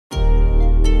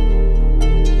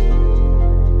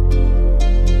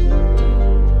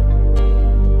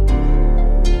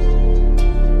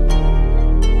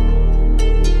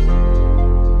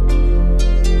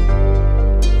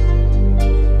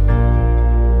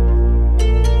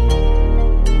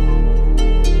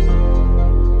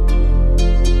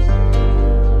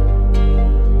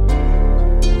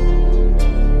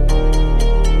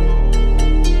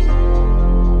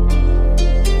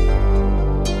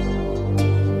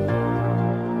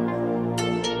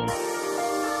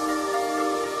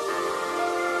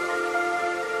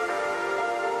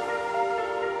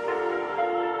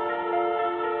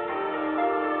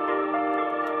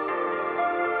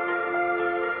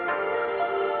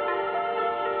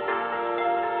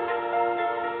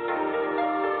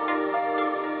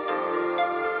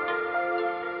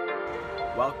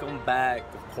welcome back.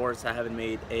 Of course, I haven't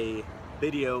made a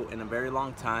video in a very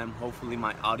long time. Hopefully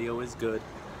my audio is good,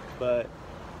 but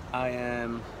I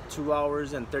am 2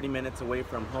 hours and 30 minutes away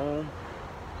from home.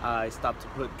 I stopped to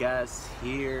put gas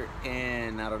here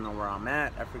and I don't know where I'm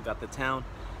at. I forgot the town,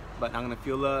 but I'm gonna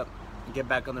fuel up and get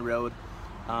back on the road.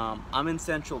 I'm in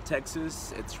Central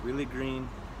Texas. It's really green,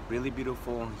 really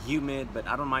beautiful, humid, but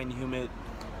I don't mind humid.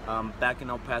 Back in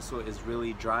El Paso is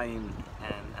really dry and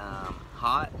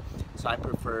hot, so I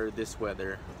prefer this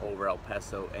weather over El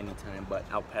Paso anytime, but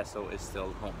El Paso is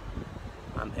still home.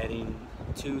 I'm heading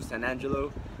to San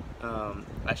Angelo.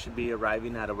 I should be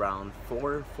arriving at around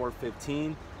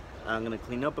 4:15. I'm gonna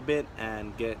clean up a bit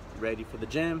and get ready for the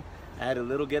gym. I had a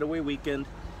little getaway weekend.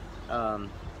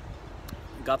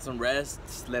 Got some rest,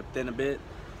 slept in a bit,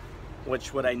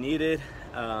 which what I needed.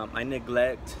 I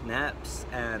neglect naps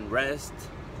and rest,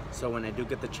 so when I do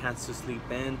get the chance to sleep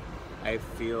in, I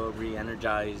feel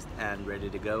re-energized and ready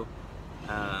to go.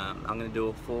 I'm gonna do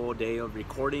a full day of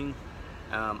recording.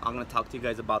 I'm gonna talk to you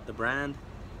guys about the brand,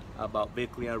 about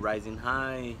Viclea Rising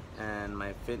High, and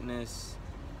my fitness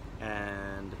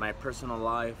and my personal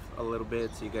life a little bit,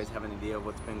 so you guys have an idea of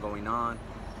what's been going on.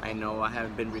 I know I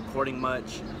haven't been recording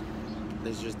much.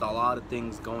 There's just a lot of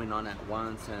things going on at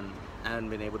once, and I haven't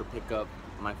been able to pick up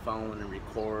my phone and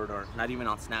record, or not even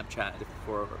on Snapchat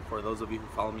for those of you who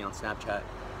follow me on Snapchat.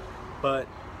 But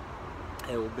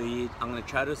it will be, I'm gonna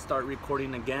try to start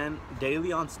recording again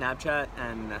daily on Snapchat,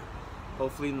 and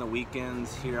hopefully in the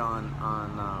weekends here on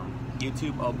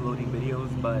YouTube, uploading videos.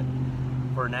 But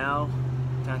for now,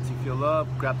 time to fuel up,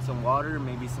 grab some water,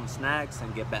 maybe some snacks,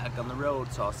 and get back on the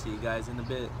road. So I'll see you guys in a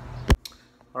bit.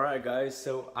 All right guys,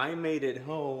 so I made it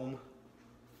home.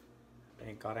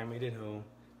 Thank God I made it home.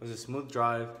 It was a smooth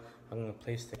drive. I'm gonna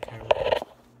place the camera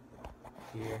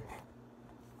here.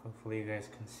 Hopefully you guys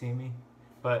can see me.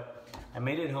 But I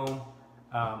made it home.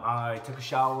 I took a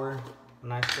shower, a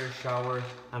nice fair shower.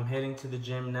 I'm heading to the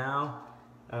gym now.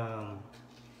 I'm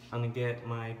gonna get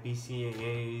my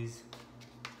BCAAs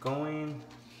going,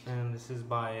 and this is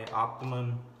by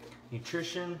Optimum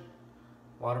Nutrition,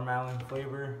 watermelon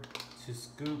flavor, 2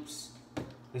 scoops.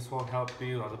 This will help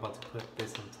you. I was about to put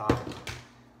this on top.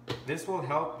 This will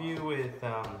help you with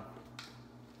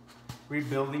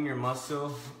rebuilding your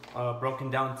muscle,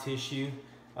 broken down tissue,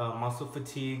 muscle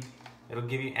fatigue. It'll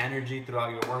give you energy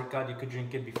throughout your workout. You could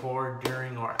drink it before,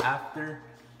 during, or after,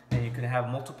 and you could have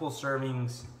multiple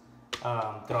servings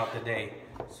throughout the day.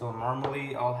 So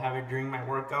normally I'll have it during my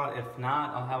workout. If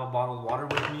not, I'll have a bottle of water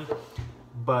with me.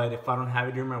 But if I don't have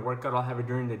it during my workout, I'll have it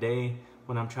during the day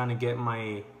when I'm trying to get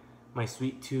my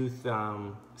sweet tooth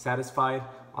satisfied.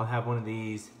 I'll have one of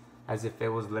these as if it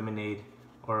was lemonade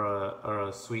or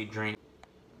a sweet drink.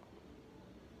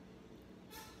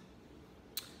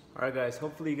 Alright guys,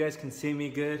 hopefully you guys can see me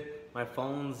good. My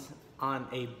phone's on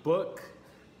a book,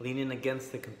 leaning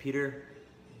against the computer,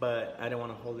 but I didn't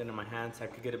want to hold it in my hand so I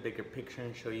could get a bigger picture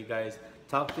and show you guys,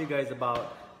 talk to you guys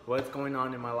about what's going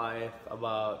on in my life,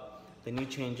 about the new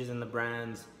changes in the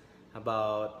brands,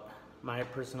 about my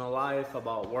personal life,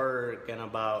 about work, and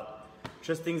about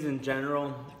just things in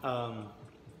general.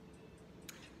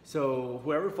 So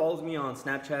whoever follows me on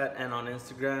Snapchat and on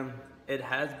Instagram, it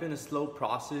has been a slow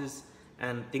process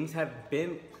and things have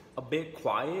been a bit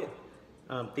quiet.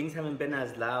 Things haven't been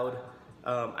as loud.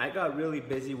 I got really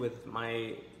busy with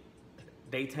my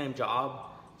daytime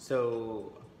job,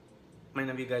 so many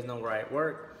of you guys know where I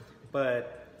work,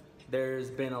 but there's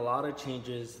been a lot of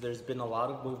changes. There's been a lot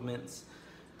of movements,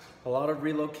 a lot of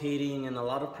relocating, and a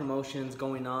lot of promotions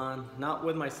going on, not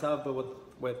with myself, but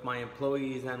with my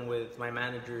employees and with my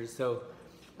managers. So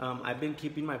I've been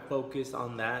keeping my focus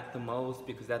on that the most,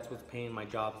 because that's what's paying my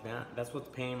jobs now, that's what's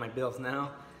paying my bills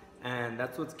now, and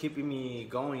that's what's keeping me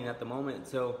going at the moment.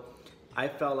 So I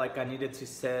felt like I needed to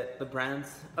set the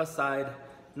brands aside,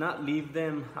 not leave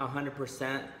them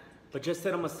 100%, but just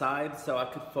set them aside so I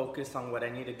could focus on what I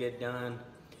need to get done.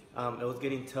 It was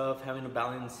getting tough having to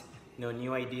balance,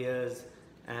 new ideas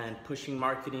and pushing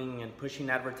marketing and pushing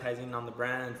advertising on the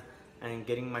brands, and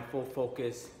getting my full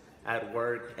focus at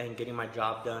work and getting my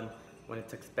job done when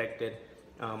it's expected.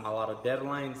 A lot of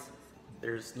deadlines.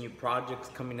 There's new projects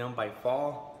coming on by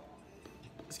fall.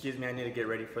 Excuse me, I need to get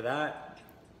ready for that.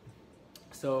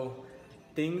 So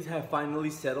things have finally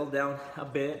settled down a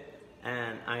bit,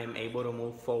 and I am able to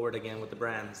move forward again with the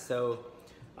brand. So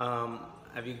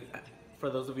for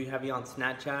those of you who have you on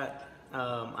Snapchat,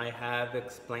 I have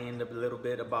explained a little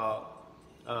bit about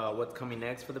what's coming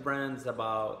next for the brands,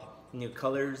 about new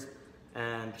colors,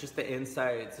 and just the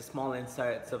insights, the small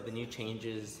insights of the new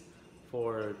changes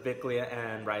for Viclea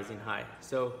and Rising High.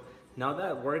 So now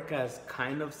that work has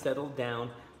kind of settled down,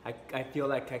 I feel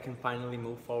like I can finally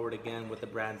move forward again with the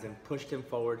brands and push them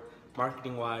forward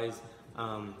marketing wise,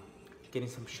 getting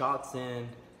some shots in,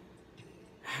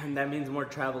 and that means more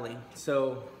traveling.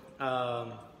 So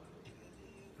I'm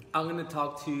gonna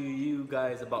talk to you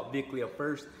guys about Viclea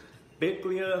first.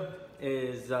 Viclea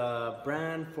is a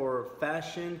brand for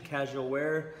fashion, casual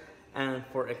wear, and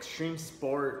for extreme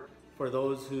sport. For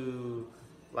those who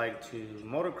like to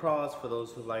motocross, for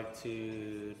those who like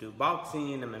to do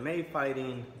boxing, MMA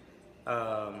fighting,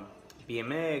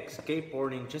 BMX,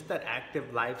 skateboarding, just that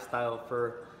active lifestyle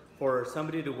for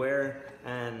somebody to wear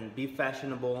and be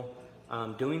fashionable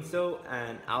doing so,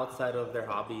 and outside of their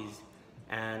hobbies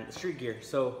and street gear.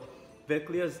 So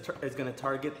Viclea is going to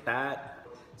target that,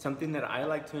 something that I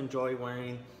like to enjoy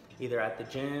wearing either at the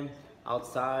gym,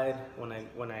 outside,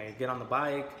 when I get on the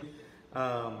bike.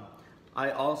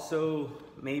 I also,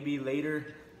 maybe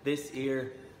later this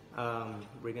year,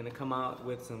 we're gonna come out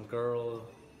with some girl,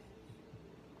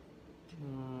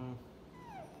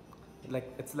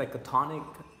 it's like a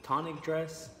tonic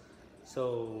dress.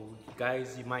 So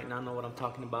guys, you might not know what I'm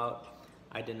talking about.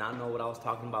 I did not know what I was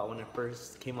talking about when I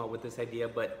first came up with this idea,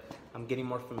 but I'm getting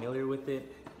more familiar with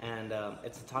it. And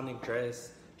it's a tonic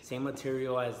dress, same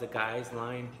material as the guys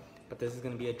line, but this is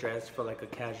gonna be a dress for like a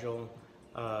casual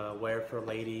wear for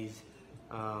ladies,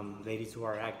 ladies who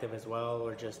are active as well,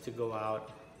 or just to go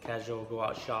out casual, go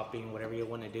out shopping, whatever you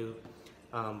want to do.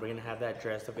 We're gonna have that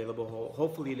dress available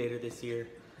hopefully later this year,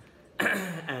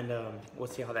 and we'll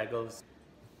see how that goes.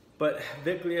 But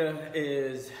Viclea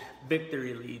is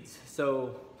victory leads.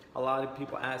 So a lot of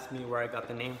people ask me where I got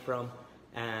the name from,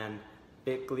 and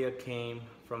Viclea came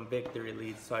from victory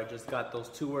leads. So I just got those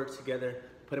two words together,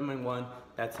 put them in one.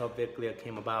 That's how Viclea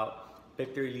came about.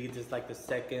 Victory leads is like the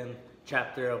second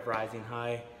chapter of Rising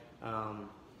High,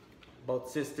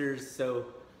 both sisters. So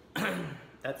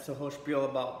that's the whole spiel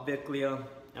about Viclea.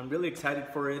 I'm really excited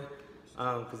for it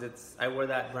because I wear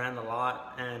that brand a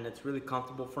lot, and it's really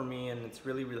comfortable for me, and it's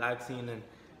really relaxing, and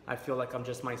I feel like I'm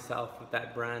just myself with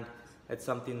that brand. It's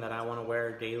something that I want to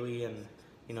wear daily, and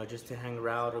you know, just to hang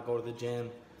around or go to the gym.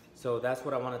 So that's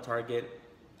what I want to target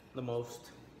the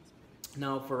most.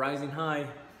 Now for Rising High,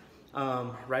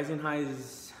 Rising High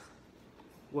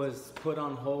was put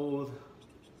on hold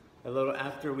a little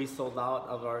after we sold out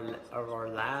of our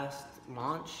last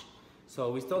launch.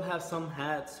 So we still have some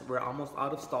hats. We're almost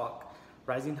out of stock.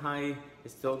 Rising High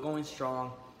is still going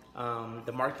strong.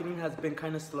 The marketing has been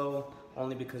kind of slow,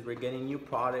 only because we're getting new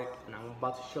product, and I'm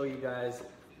about to show you guys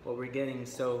what we're getting.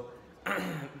 So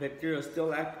Viclea is still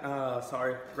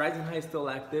Rising High is still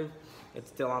active. It's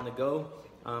still on the go.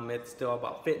 It's still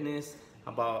about fitness,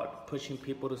 about pushing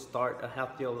people to start a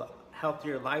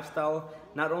healthier lifestyle.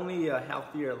 Not only a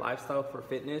healthier lifestyle for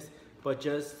fitness, but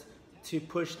just to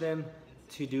push them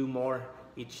to do more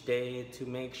each day, to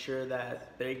make sure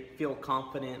that they feel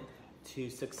confident to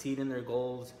succeed in their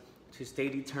goals, to stay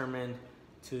determined,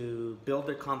 to build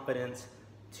their confidence,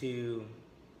 to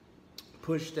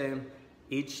push them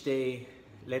each day,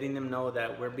 letting them know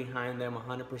that we're behind them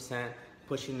 100%,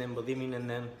 pushing them, believing in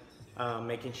them,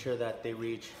 making sure that they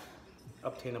reach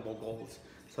obtainable goals.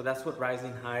 So that's what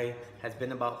Rising High has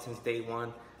been about since day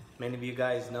one. Many of you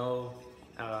guys know,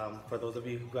 for those of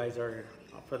you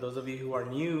who are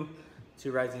new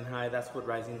to Rising High, that's what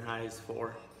Rising High is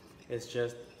for. It's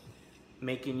just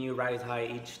making you rise high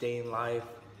each day in life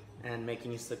and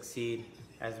making you succeed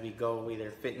as we go,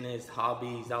 either fitness,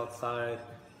 hobbies, outside,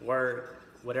 work,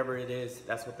 whatever it is.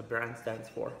 That's what the brand stands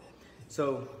for.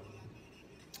 So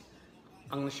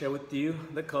I'm gonna share with you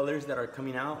the colors that are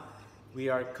coming out. We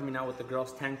are coming out with the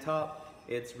girls tank top.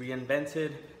 It's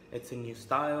reinvented, it's a new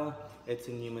style, it's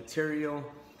a new material,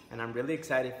 and I'm really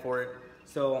excited for it.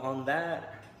 So on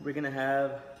that, we're gonna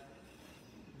have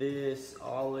this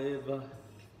olive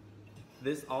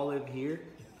here.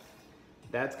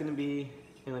 That's gonna be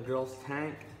in a girl's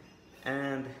tank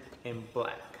and in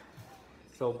black.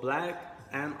 So black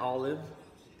and olive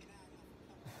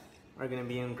are gonna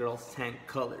be in girls tank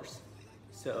colors.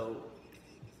 So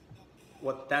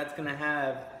what that's gonna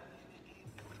have,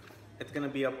 it's gonna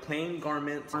be a plain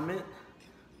garment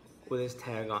with this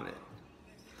tag on it.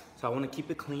 So I wanna keep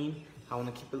it clean. I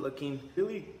wanna keep it looking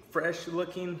really fresh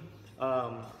looking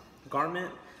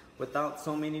garment without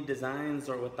so many designs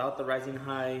or without the Rising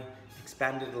High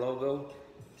expanded logo.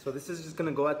 So this is just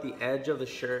gonna go at the edge of the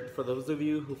shirt. For those of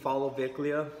you who follow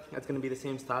Viclea, that's gonna be the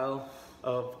same style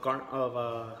of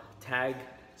tag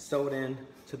sewed in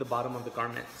to the bottom of the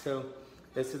garment. So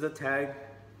this is a tag.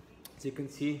 As you can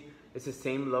see, it's the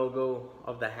same logo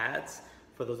of the hats.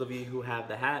 For those of you who have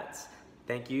the hats,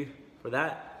 thank you for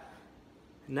that.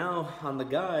 Now on the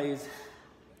guys,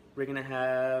 we're gonna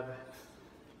have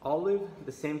olive,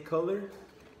 the same color,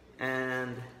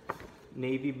 and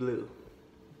navy blue.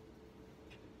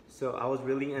 So I was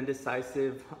really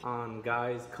indecisive on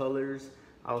guys' colors.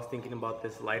 I was thinking about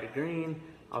this lighter green,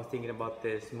 I was thinking about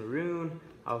this maroon,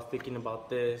 I was thinking about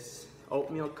this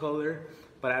oatmeal color,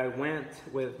 but I went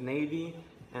with navy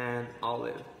and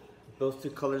olive. Those two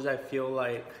colors I feel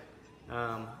like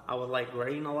I would like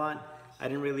wearing a lot. I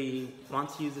didn't really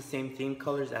want to use the same theme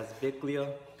colors as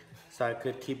Viclea, so I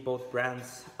could keep both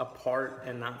brands apart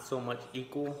and not so much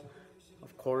equal.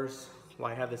 Of course,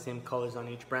 why have the same colors on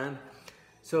each brand?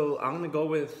 So I'm gonna go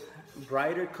with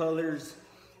brighter colors,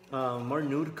 more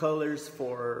nude colors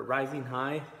for Rising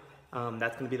High.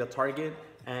 That's gonna be the target,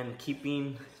 and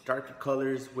keeping darker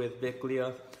colors with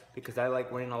Viclea because I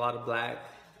like wearing a lot of black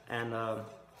and a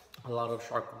lot of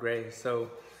charcoal gray.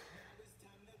 So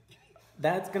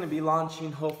that's gonna be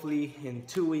launching hopefully in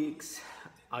 2 weeks.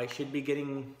 I should be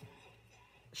getting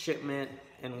shipment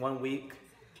in 1 week,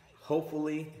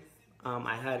 hopefully.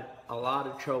 I had a lot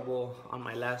of trouble on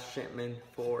my last shipment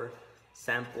for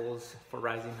samples for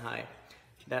Rising High.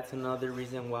 That's another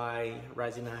reason why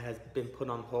Rising High has been put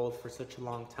on hold for such a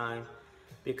long time,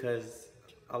 because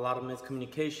a lot of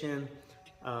miscommunication,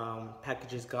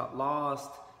 packages got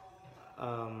lost,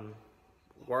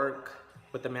 work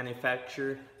with the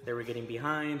manufacturer, they were getting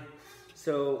behind.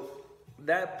 So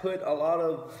that put a lot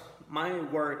of my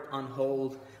work on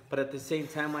hold, but at the same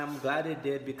time I'm glad it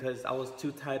did because I was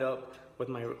too tied up with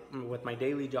my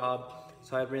daily job.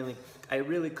 So I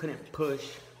really couldn't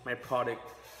push my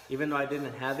product. Even though I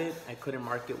didn't have it, I couldn't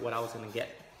market what I was gonna get.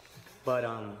 But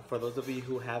for those of you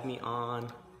who have me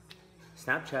on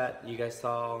Snapchat, you guys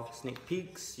saw sneak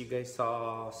peeks, you guys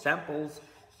saw samples,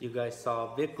 you guys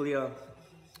saw Viclea.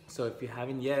 So if you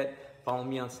haven't yet, follow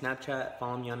me on Snapchat,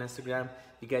 follow me on Instagram.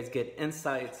 You guys get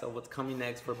insights of what's coming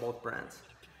next for both brands.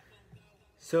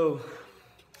 So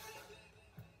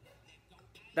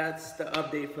that's the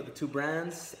update for the two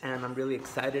brands, and I'm really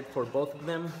excited for both of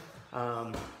them.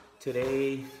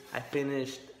 Today I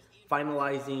finished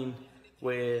finalizing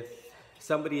with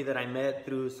somebody that I met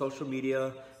through social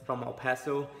media from El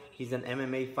Paso. He's an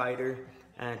MMA fighter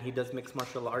and he does mixed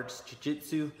martial arts,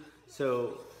 jiu-jitsu.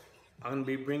 So I'm gonna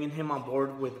be bringing him on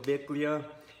board with Viclea,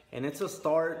 and it's a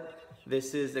start.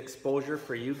 This is exposure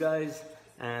for you guys,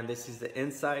 and this is the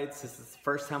insights. This is the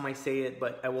first time I say it,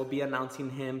 but I will be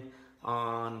announcing him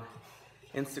on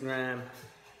Instagram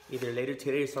either later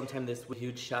today or sometime this week.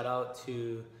 Huge shout out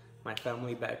to my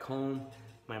family back home.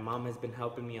 My mom has been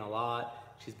helping me a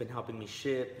lot. She's been helping me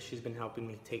ship. She's been helping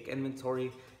me take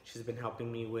inventory. She's been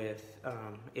helping me with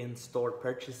in-store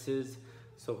purchases.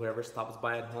 So whoever stops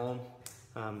by at home,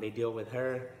 they deal with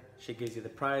her. She gives you the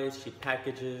price, she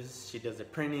packages, she does the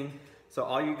printing. So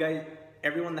all you guys,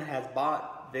 everyone that has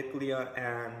bought Viclea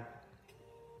and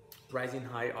Rising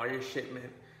High, all your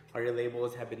shipment, all your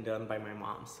labels have been done by my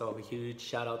mom. So a huge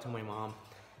shout out to my mom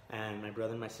and my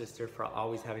brother and my sister for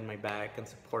always having my back and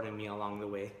supporting me along the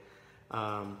way.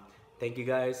 Thank you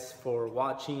guys for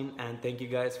watching, and thank you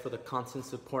guys for the constant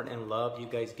support and love you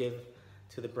guys give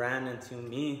to the brand and to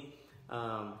me.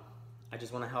 I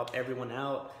just want to help everyone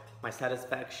out. My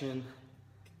satisfaction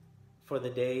for the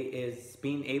day is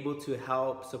being able to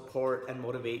help, support, and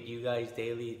motivate you guys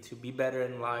daily to be better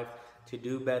in life, to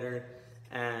do better,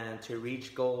 and to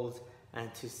reach goals,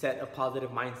 and to set a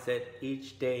positive mindset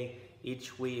each day,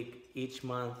 each week, each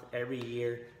month, every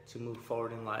year to move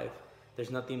forward in life.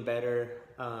 There's nothing better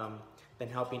than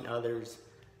helping others.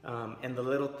 And the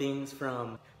little things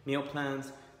from meal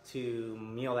plans to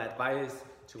meal advice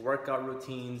to workout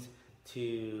routines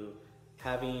to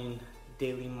having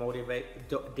daily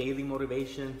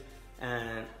motivation.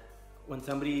 And when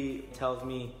somebody tells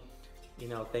me, you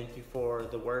know, thank you for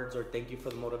the words, or thank you for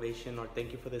the motivation, or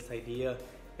thank you for this idea,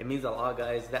 it means a lot,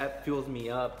 guys. That fuels me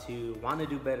up to want to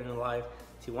do better in life,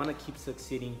 to want to keep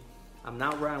succeeding. I'm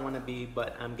not where I want to be,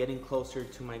 but I'm getting closer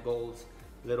to my goals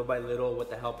little by little with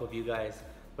the help of you guys.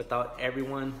 Without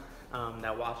everyone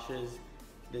that watches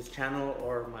this channel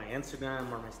or my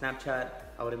Instagram or my Snapchat,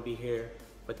 I wouldn't be here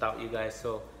without you guys.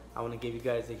 So I want to give you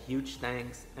guys a huge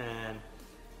thanks, and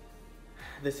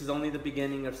this is only the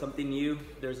beginning of something new.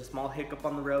 There's a small hiccup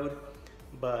on the road,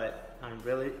 but I'm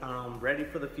really ready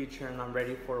for the future, and I'm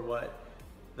ready for what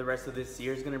the rest of this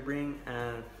year is going to bring,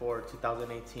 and for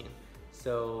 2018.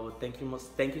 So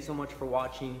thank you so much for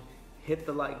watching. Hit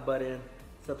the like button,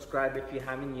 subscribe if you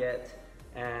haven't yet,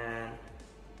 and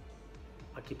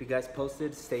I'll keep you guys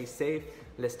posted. Stay safe.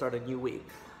 Let's start a new week.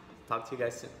 Talk to you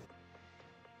guys soon.